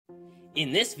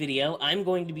In this video, I'm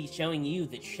going to be showing you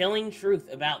the chilling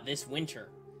truth about this winter.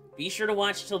 Be sure to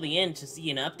watch till the end to see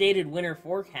an updated winter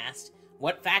forecast,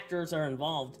 what factors are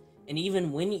involved, and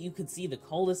even when you could see the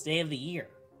coldest day of the year.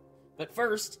 But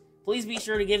first, please be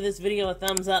sure to give this video a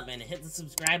thumbs up and hit the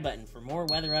subscribe button for more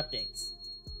weather updates.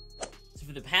 So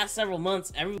for the past several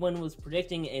months, everyone was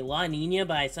predicting a La Nina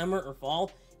by summer or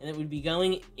fall, and it would be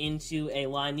going into a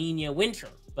La Nina winter.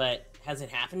 But has it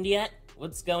happened yet?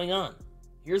 What's going on?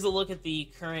 Here's a look at the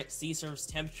current sea surface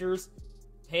temperatures.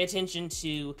 Pay attention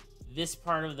to this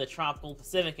part of the tropical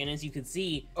Pacific, and as you can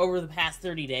see, over the past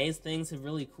 30 days, things have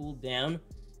really cooled down.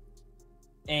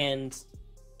 And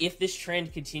if this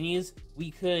trend continues,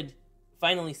 we could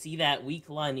finally see that weak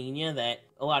La Nina that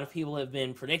a lot of people have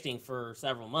been predicting for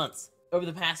several months. Over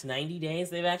the past 90 days,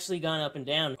 they've actually gone up and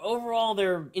down. Overall,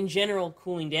 they're in general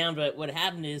cooling down, but what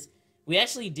happened is we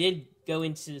actually did go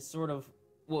into sort of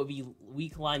what would be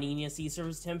weak La Nina sea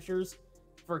surface temperatures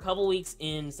for a couple weeks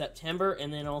in September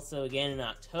and then also again in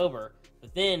October.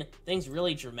 But then things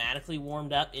really dramatically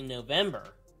warmed up in November.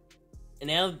 And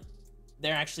now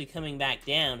they're actually coming back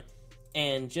down.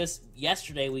 And just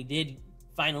yesterday we did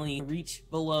finally reach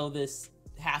below this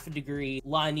half a degree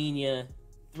La Nina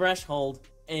threshold.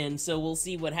 And so we'll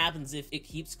see what happens if it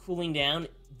keeps cooling down.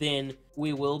 Then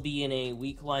we will be in a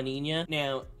weak La Nina.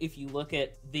 Now, if you look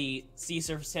at the sea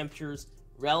surface temperatures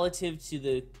relative to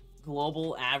the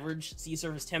global average sea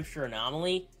surface temperature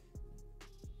anomaly,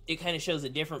 it kind of shows a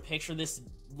different picture. This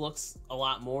looks a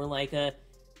lot more like a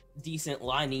decent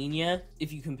La Nina.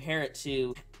 If you compare it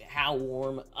to how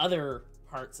warm other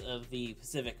parts of the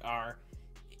Pacific are,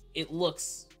 it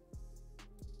looks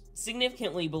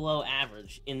significantly below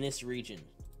average in this region.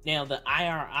 Now, the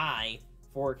IRI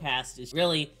forecast is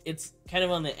really, it's kind of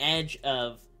on the edge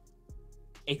of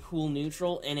a cool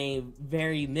neutral and a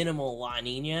very minimal La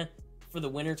Nina. For the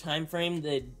winter time frame,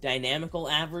 the dynamical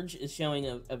average is showing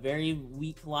a very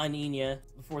weak La Nina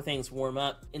before things warm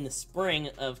up in the spring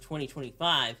of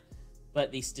 2025,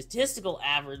 but the statistical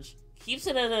average keeps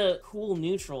it at a cool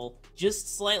neutral,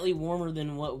 just slightly warmer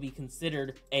than what would be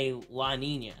considered a La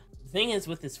Nina. The thing is,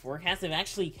 with this forecast, they've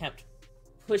actually kept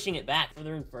pushing it back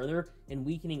further and further and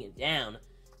weakening it down.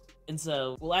 And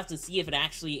so we'll have to see if it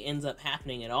actually ends up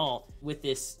happening at all with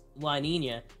this La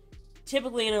Nina.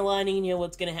 Typically in a La Nina,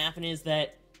 what's going to happen is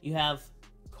that you have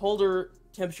colder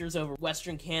temperatures over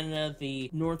western Canada, the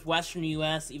northwestern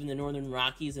US, even the northern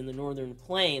Rockies and the northern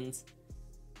plains,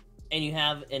 and you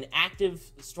have an active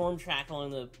storm track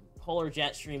along the polar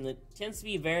jet stream that tends to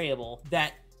be variable,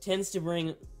 that tends to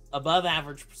bring above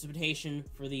average precipitation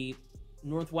for the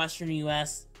northwestern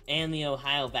US and the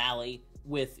Ohio Valley,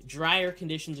 with drier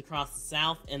conditions across the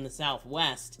south and the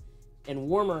southwest, and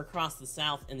warmer across the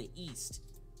south and the east.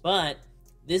 But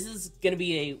this is going to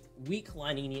be a weak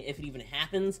La Nina if it even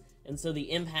happens, and so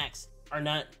the impacts are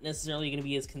not necessarily going to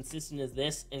be as consistent as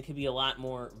this, and could be a lot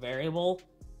more variable.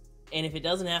 And if it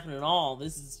doesn't happen at all,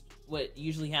 this is what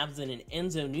usually happens in an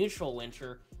enso-neutral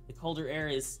winter. The colder air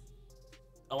is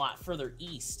a lot further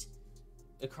east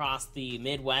across the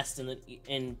Midwest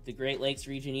and the Great Lakes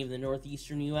region, even the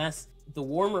northeastern U.S. The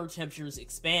warmer temperatures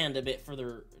expand a bit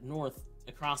further north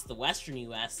across the western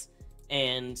U.S.,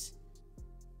 and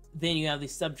then you have the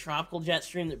subtropical jet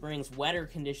stream that brings wetter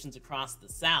conditions across the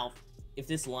south. If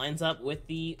this lines up with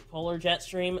the polar jet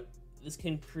stream, this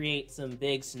can create some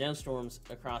big snowstorms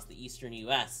across the eastern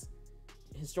U.S.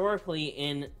 Historically,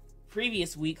 in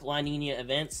previous weak La Nina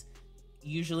events,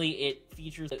 usually it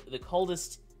features the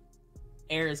coldest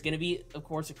air is going to be, of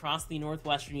course, across the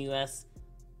northwestern U.S.,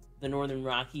 the northern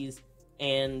Rockies,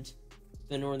 and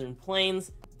the northern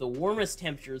plains. The warmest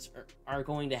temperatures are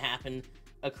going to happen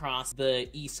across the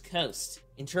East Coast.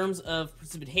 In terms of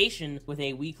precipitation, with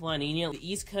a weak La Nina,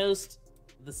 the East Coast,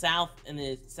 the South, and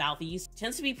the Southeast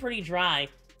tends to be pretty dry,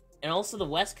 and also the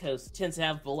West Coast tends to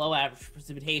have below average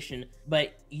precipitation,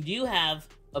 but you do have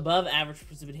above average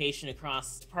precipitation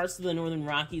across parts of the northern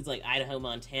Rockies like Idaho,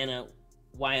 Montana,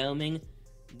 Wyoming,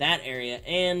 that area,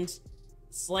 and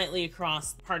slightly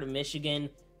across part of Michigan.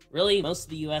 Really, most of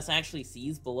the U.S. actually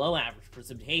sees below average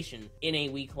precipitation in a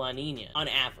weak La Nina, on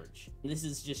average. This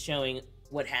is just showing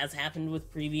what has happened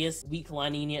with previous weak La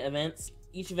Nina events.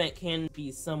 Each event can be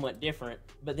somewhat different,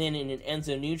 but then in an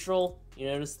enso-neutral, you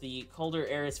notice the colder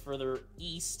air is further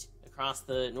east across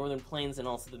the northern plains and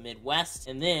also the Midwest,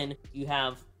 and then you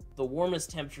have the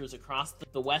warmest temperatures across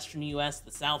the western U.S.,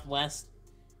 the Southwest,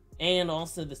 and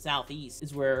also the Southeast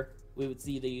is where we would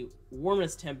see the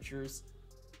warmest temperatures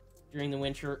during the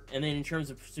winter. And then in terms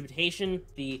of precipitation,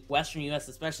 the western U.S.,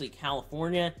 especially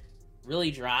California, really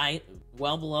dry,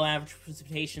 well below average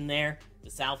precipitation there.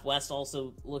 The Southwest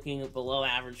also looking below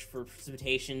average for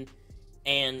precipitation.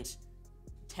 And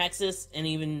Texas and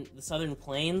even the southern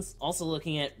plains also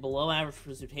looking at below average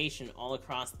precipitation all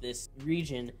across this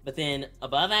region, but then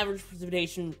above average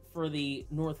precipitation for the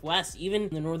northwest, even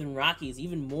the northern Rockies,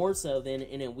 even more so than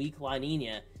in a weak La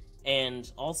Nina, and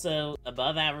also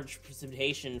above average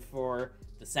precipitation for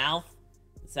the south,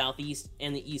 the southeast,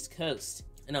 and the east coast,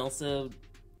 and also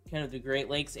kind of the Great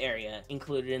Lakes area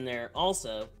included in there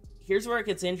also. Here's where it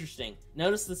gets interesting.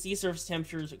 Notice the sea surface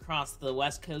temperatures across the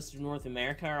west coast of North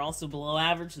America are also below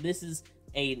average. This is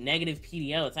a negative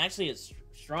PDO. It's actually a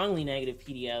strongly negative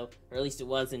PDO, or at least it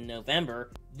was in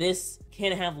November. This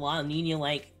can have La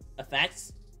Nina-like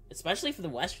effects, especially for the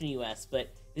western U.S.,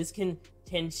 but this can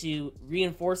tend to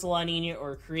reinforce a La Nina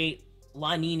or create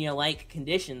La Nina-like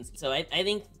conditions. So I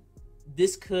think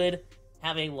this could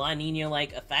have a La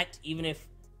Nina-like effect, even if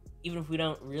we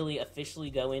don't really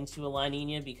officially go into a La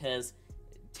Nina, because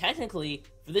technically,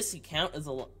 for this to count as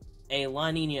a La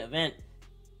Nina event,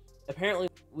 apparently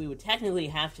we would technically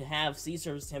have to have sea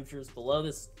surface temperatures below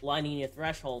this La Nina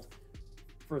threshold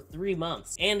for 3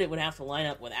 months, and it would have to line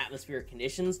up with atmospheric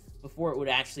conditions before it would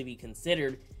actually be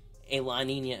considered a La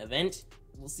Nina event.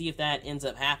 We'll see if that ends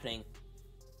up happening.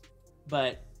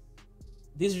 But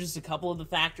these are just a couple of the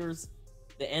factors.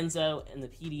 The ENSO and the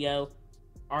PDO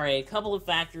are a couple of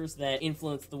factors that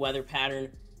influence the weather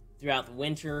pattern throughout the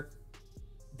winter.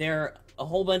 There are a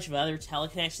whole bunch of other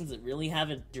teleconnections that really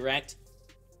have a direct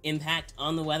impact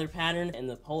on the weather pattern and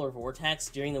the polar vortex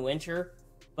during the winter,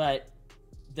 but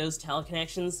those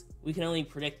teleconnections, we can only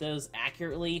predict those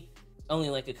accurately only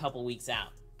like a couple weeks out.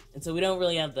 And so we don't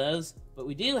really have those, but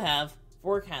we do have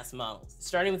forecast models.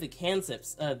 Starting with the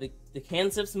CANSIPS. The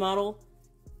CANSIPS model,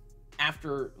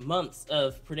 after months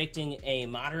of predicting a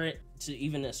moderate to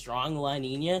even a strong La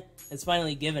Nina, has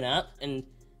finally given up and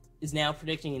is now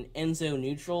predicting an ENSO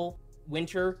neutral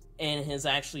winter and has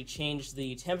actually changed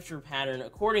the temperature pattern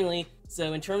accordingly.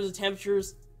 So in terms of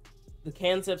temperatures, the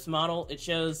CANSIPS model, it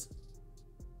shows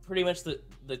pretty much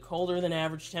the colder than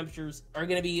average temperatures are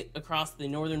going to be across the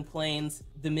northern plains,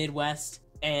 the Midwest,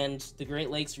 and the Great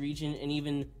Lakes region, and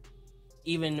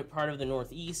even part of the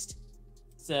Northeast.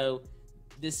 So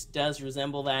this does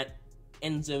resemble that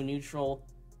ENSO neutral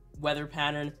weather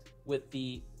pattern, with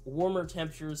the warmer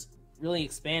temperatures really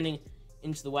expanding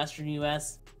into the western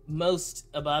U.S., most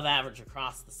above average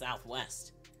across the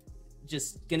Southwest.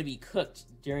 Just going to be cooked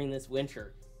during this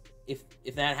winter if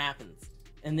that happens.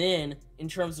 And then in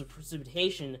terms of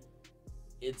precipitation,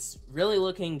 it's really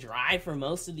looking dry for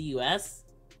most of the U.S.,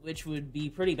 which would be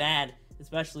pretty bad,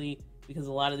 especially because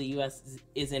a lot of the U.S.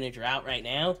 is in a drought right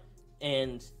now.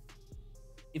 And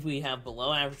if we have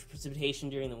below average precipitation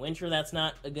during the winter, that's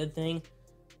not a good thing.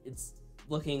 It's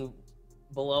looking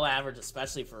below average,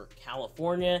 especially for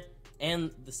California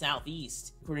and the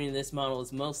Southeast, according to this model,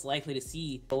 is most likely to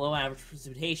see below average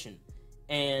precipitation.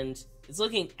 And it's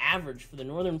looking average for the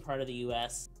northern part of the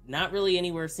U.S., not really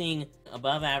anywhere seeing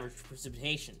above average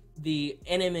precipitation. The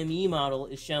NMME model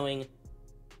is showing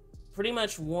pretty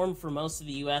much warm for most of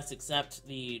the U.S. except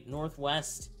the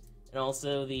Northwest and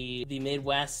also the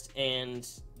Midwest and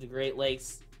the Great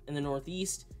Lakes in the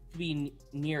Northeast to be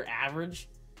near average,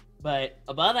 but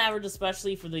above average,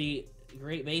 especially for the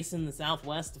Great Basin, the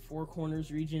Southwest, the Four Corners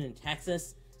region, and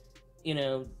Texas,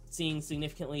 seeing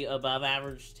significantly above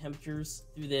average temperatures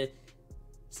through the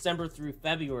December through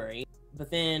February. But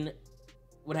then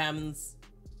what happens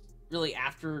really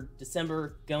after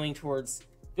December going towards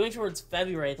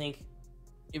February, I think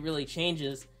it really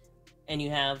changes, and you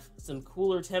have some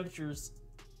cooler temperatures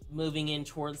moving in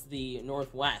towards the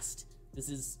Northwest. This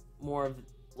is more of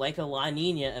like a La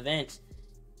Nina event,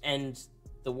 and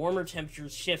the warmer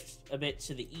temperatures shift a bit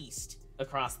to the east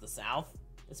across the South,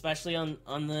 especially on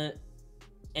the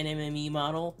NMME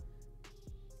model.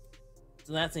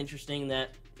 So that's interesting.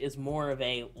 That is more of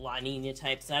a La Nina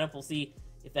type setup. We'll see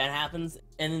if that happens.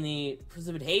 And then the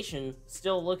precipitation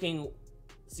still looking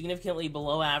significantly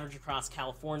below average across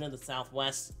California, the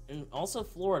Southwest, and also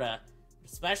Florida,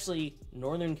 especially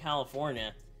Northern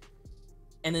California.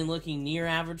 And then looking near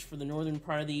average for the northern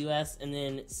part of the U.S., and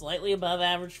then slightly above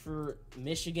average for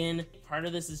Michigan. Part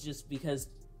of this is just because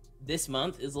this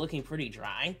month is looking pretty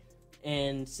dry,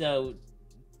 and so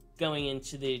going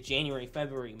into the January,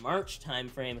 February, March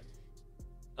timeframe,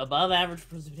 above average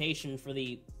precipitation for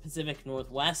the Pacific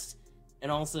Northwest,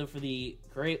 and also for the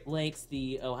Great Lakes,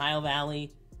 the Ohio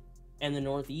Valley, and the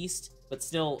Northeast, but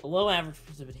still below average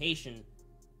precipitation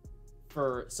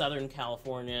for Southern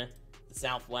California, the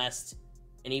Southwest,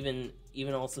 and even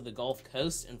also the Gulf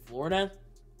Coast and Florida.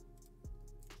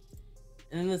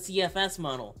 And then the CFS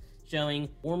model, showing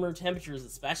warmer temperatures,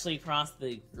 especially across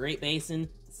the Great Basin,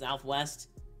 Southwest,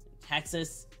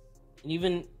 Texas, And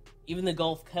even the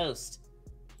Gulf Coast,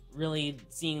 really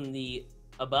seeing the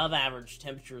above average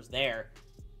temperatures there,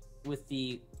 with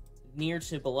the near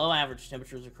to below average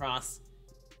temperatures across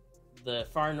the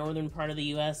far northern part of the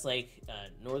U.S., like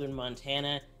northern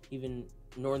Montana, even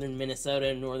northern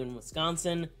Minnesota, northern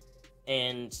Wisconsin,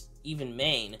 and even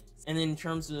Maine. And then in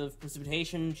terms of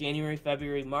precipitation, January,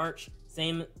 February, March,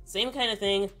 same kind of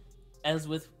thing as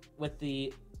with what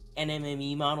the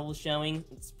NMME model is showing.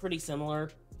 It's pretty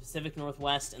similar. Pacific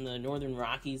Northwest and the Northern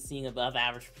Rockies seeing above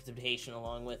average precipitation,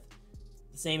 along with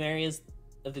the same areas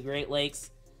of the Great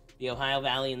Lakes, the Ohio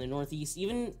Valley, and the Northeast,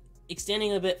 even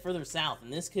extending a bit further south.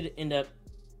 And this could end up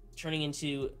turning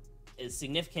into a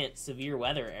significant severe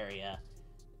weather area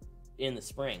in the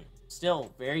spring.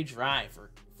 Still very dry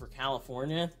for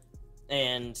California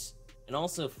and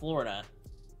also Florida,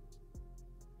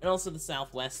 and also the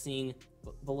Southwest seeing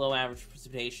below average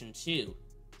precipitation too.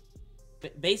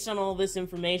 But based on all this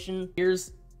information,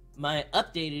 here's my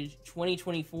updated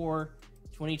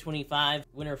 2024-2025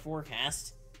 winter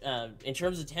forecast. In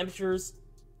terms of temperatures,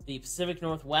 the Pacific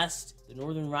Northwest, the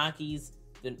Northern Rockies,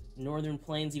 the Northern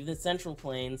Plains, even the Central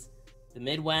Plains, the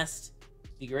Midwest,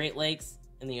 the Great Lakes,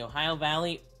 and the Ohio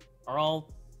Valley are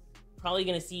all probably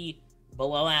going to see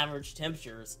below average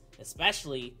temperatures,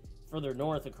 especially further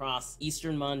north across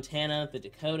eastern Montana, the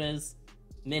Dakotas,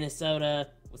 Minnesota,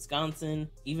 Wisconsin,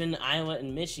 even Iowa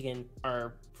and Michigan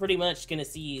are pretty much going to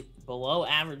see below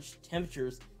average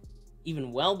temperatures,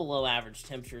 even well below average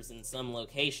temperatures in some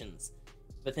locations.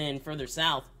 But then further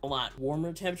south, a lot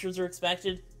warmer temperatures are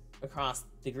expected across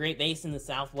the Great Basin, the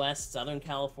Southwest, Southern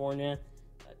California,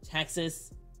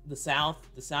 Texas, the South,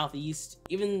 the Southeast,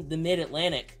 even the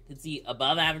Mid-Atlantic could see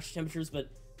above average temperatures, but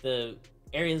the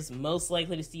areas most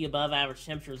likely to see above average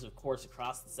temperatures, of course,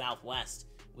 across the Southwest,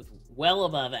 with well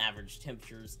above average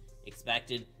temperatures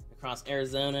expected across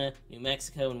Arizona, New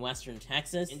Mexico, and western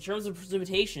Texas. In terms of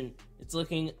precipitation, it's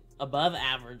looking above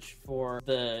average for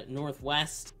the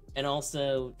Northwest and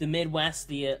also the Midwest,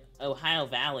 the Ohio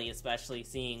Valley especially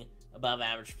seeing above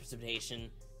average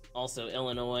precipitation. Also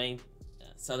Illinois,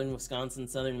 southern Wisconsin,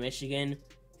 southern Michigan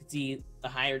could see a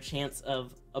higher chance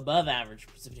of above average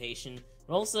precipitation,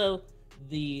 but also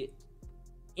the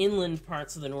inland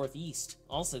parts of the Northeast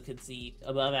also could see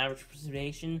above average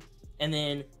precipitation. And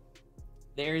then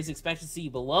the areas expected to see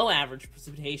below average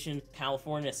precipitation,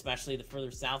 California, especially the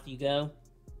further south you go,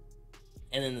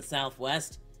 and then the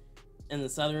Southwest and the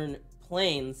Southern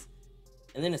Plains,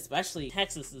 and then especially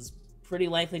Texas is pretty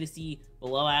likely to see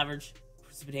below average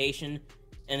precipitation.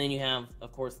 And then you have,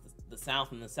 of course, the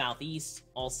South and the Southeast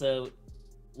also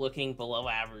looking below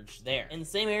average there. And the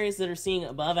same areas that are seeing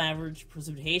above average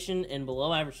precipitation and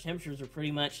below average temperatures are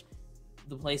pretty much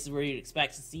the places where you'd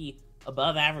expect to see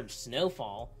above average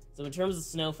snowfall. So in terms of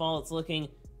snowfall, it's looking,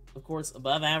 of course,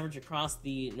 above average across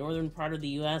the northern part of the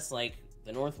U.S., like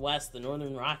the Northwest, the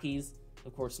Northern Rockies,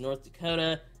 of course, North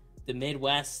Dakota, the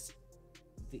Midwest,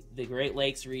 the Great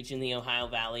Lakes region, the Ohio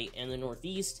Valley, and the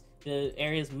Northeast. The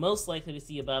areas most likely to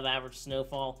see above average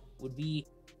snowfall would be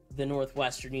the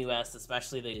northwestern U.S.,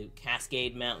 especially the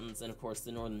Cascade Mountains, and of course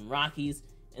the Northern Rockies.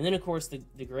 And then, of course,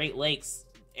 the Great Lakes,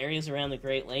 areas around the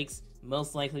Great Lakes,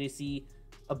 most likely to see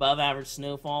above average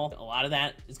snowfall. A lot of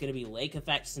that is going to be lake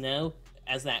effect snow.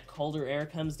 As that colder air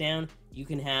comes down, you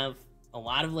can have a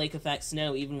lot of lake effect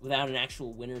snow even without an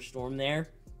actual winter storm there.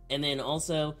 And then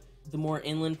also, the more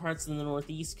inland parts of the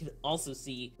Northeast could also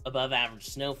see above average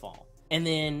snowfall. And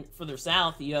then further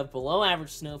south, you have below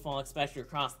average snowfall, especially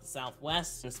across the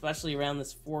Southwest, and especially around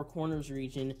this Four Corners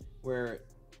region, where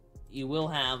you will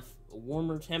have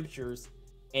warmer temperatures,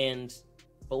 and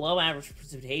below average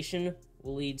precipitation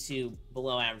will lead to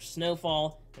below average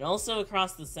snowfall. And also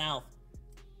across the South,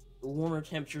 warmer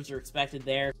temperatures are expected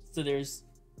there, so there's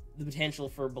the potential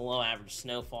for below average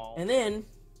snowfall. And then,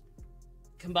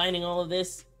 combining all of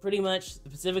this, pretty much the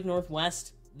Pacific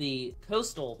Northwest, the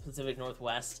coastal Pacific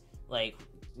Northwest, like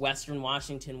western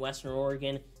Washington, western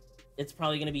Oregon, it's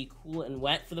probably going to be cool and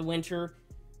wet for the winter.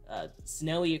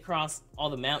 Snowy across all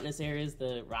the mountainous areas,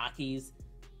 the Rockies,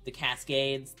 the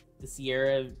Cascades, the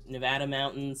Sierra Nevada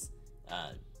mountains,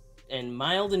 and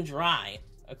mild and dry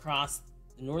across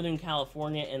northern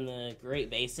California and the Great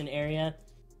Basin area,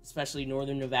 especially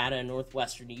northern Nevada and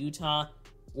northwestern Utah.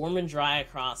 Warm and dry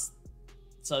across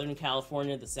southern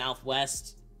California, the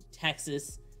Southwest,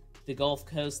 Texas, the Gulf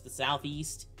Coast, the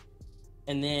Southeast.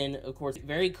 And then, of course,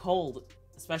 very cold,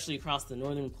 especially across the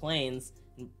northern plains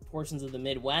and portions of the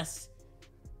Midwest.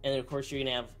 And then, of course, you're going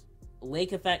to have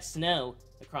lake effect snow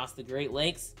across the Great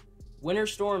Lakes. Winter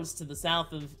storms to the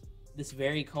south of this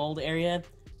very cold area,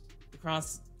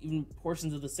 across even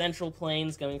portions of the Central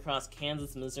Plains, going across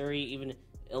Kansas, Missouri, even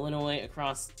Illinois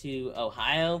across to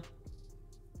Ohio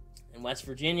and West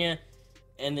Virginia.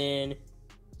 And then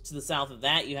to the south of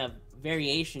that, you have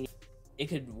variation. It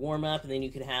could warm up, and then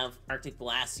you could have Arctic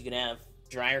blasts, you could have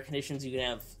drier conditions, you could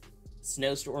have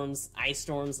snowstorms, ice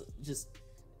storms, just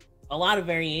a lot of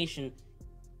variation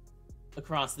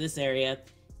across this area.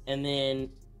 And then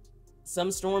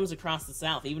some storms across the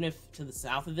south. Even if to the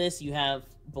south of this you have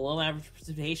below average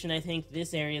precipitation, I think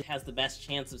this area has the best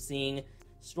chance of seeing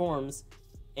storms,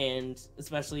 and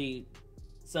especially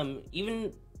some,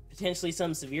 even potentially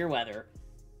some severe weather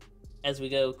as we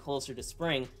go closer to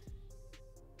spring.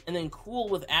 And then cool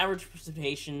with average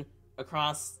precipitation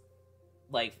across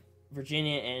like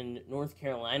Virginia and North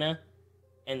Carolina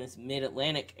and this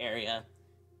mid-Atlantic area.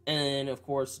 And then of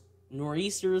course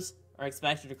nor'easters are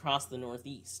expected across the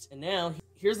Northeast. And now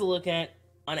here's a look at,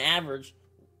 on average,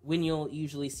 when you'll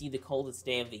usually see the coldest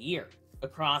day of the year.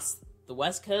 Across the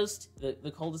West Coast,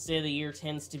 the coldest day of the year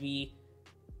tends to be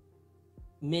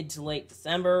mid to late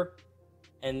December,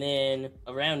 and then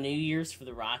around New Year's for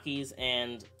the Rockies,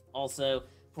 and also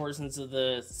portions of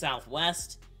the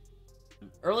Southwest.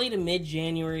 Early to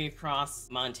mid-January across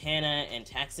Montana and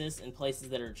Texas and places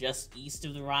that are just east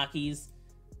of the Rockies.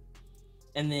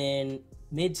 And then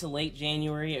mid to late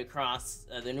January across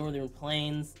the Northern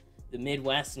Plains, the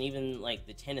Midwest, and even like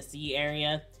the Tennessee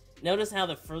area. Notice how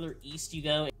the further east you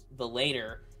go, the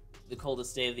later the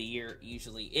coldest day of the year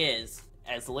usually is,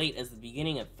 as late as the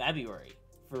beginning of February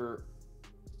for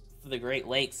the Great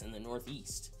Lakes and the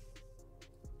Northeast.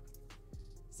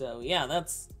 So yeah,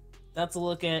 that's a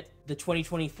look at the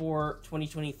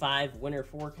 2024-2025 winter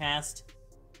forecast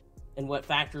and what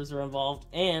factors are involved,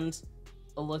 and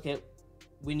a look at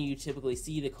when you typically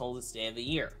see the coldest day of the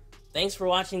year. Thanks for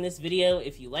watching this video.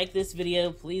 If you like this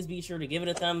video, please be sure to give it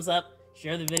a thumbs up,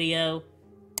 share the video,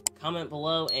 comment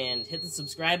below, and hit the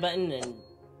subscribe button and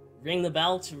ring the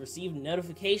bell to receive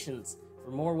notifications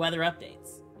for more weather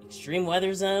updates. Extreme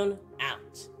Weather Zone,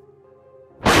 out.